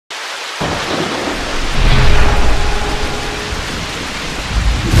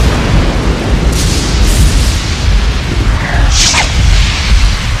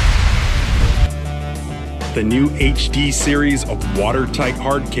The new HD series of watertight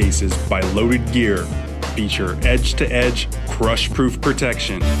hard cases by Loaded Gear feature edge-to-edge crush-proof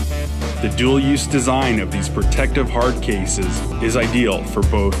protection. The dual-use design of these protective hard cases is ideal for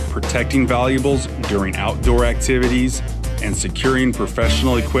both protecting valuables during outdoor activities and securing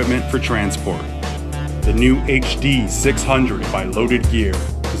professional equipment for transport. The new HD-600 by Loaded Gear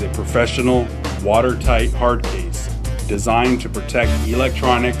is a professional, watertight hard case designed to protect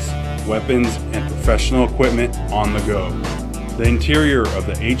electronics, weapons, and professional equipment on the go. The interior of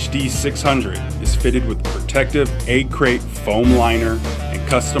the HD-600 is fitted with protective A-crate foam liner and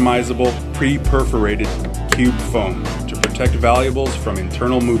customizable pre-perforated cube foam to protect valuables from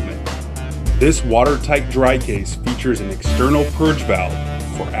internal movement. This watertight dry case features an external purge valve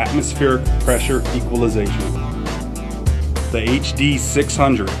for atmospheric pressure equalization. The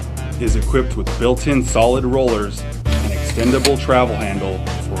HD-600 is equipped with built-in solid rollers and extendable travel handle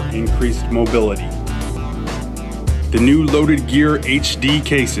for increased mobility. The new Loaded Gear HD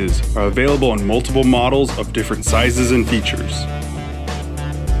cases are available in multiple models of different sizes and features.